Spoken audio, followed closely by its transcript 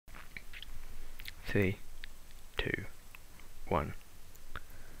3, 2, 1.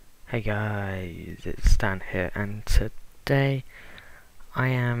 Hey guys, it's Dan here, and today I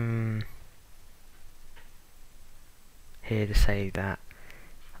am here to say that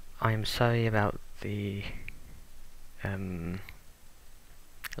I am sorry about the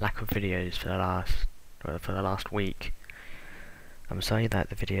lack of videos for the last week. I'm sorry that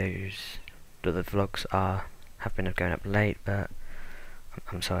the vlogs have been going up late, but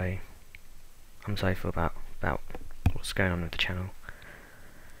I'm sorry. I'm sorry for about what's going on with the channel.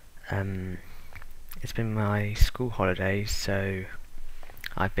 It's been my school holidays, so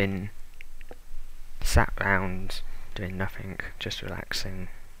I've been sat round doing nothing, just relaxing,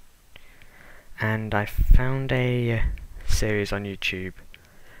 and I found a series on YouTube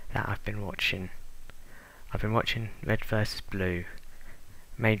that I've been watching. I've been watching Red vs Blue,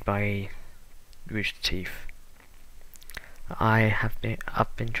 made by Rooster Teeth. I've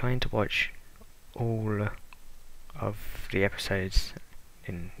been trying to watch all of the episodes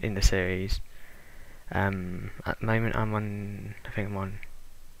in the series. At the moment I think I'm on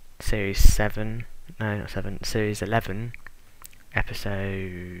series 7, no not 7, series 11,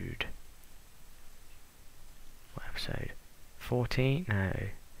 episode, what episode? 14? No,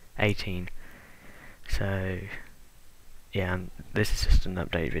 18. So yeah, this is just an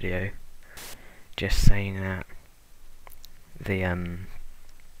update video, just saying that the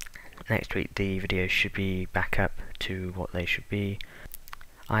next week the videos should be back up to what they should be.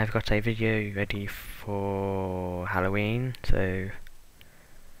 I've got a video ready for Halloween, so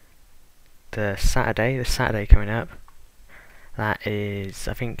the Saturday coming up, that is,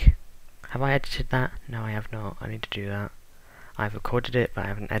 I think, have I edited that? No, I have not. I need to do that. I've recorded it, but I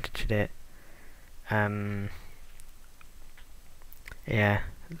haven't edited it. Yeah,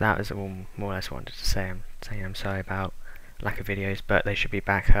 that was all more or less what I wanted to say. I'm sorry about lack of videos, but they should be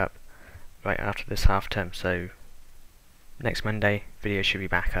back up right after this half term, so next Monday videos should be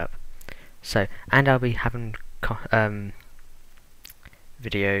back up. So, and I'll be having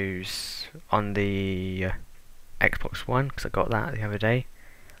videos on the Xbox One, because I got that the other day.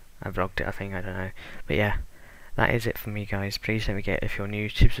 I vlogged it, I think, I don't know. But yeah, that is it for me, guys. Please don't forget, if you're new,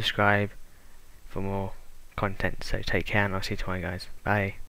 to subscribe for more content. So take care, and I'll see you tomorrow, guys. Bye.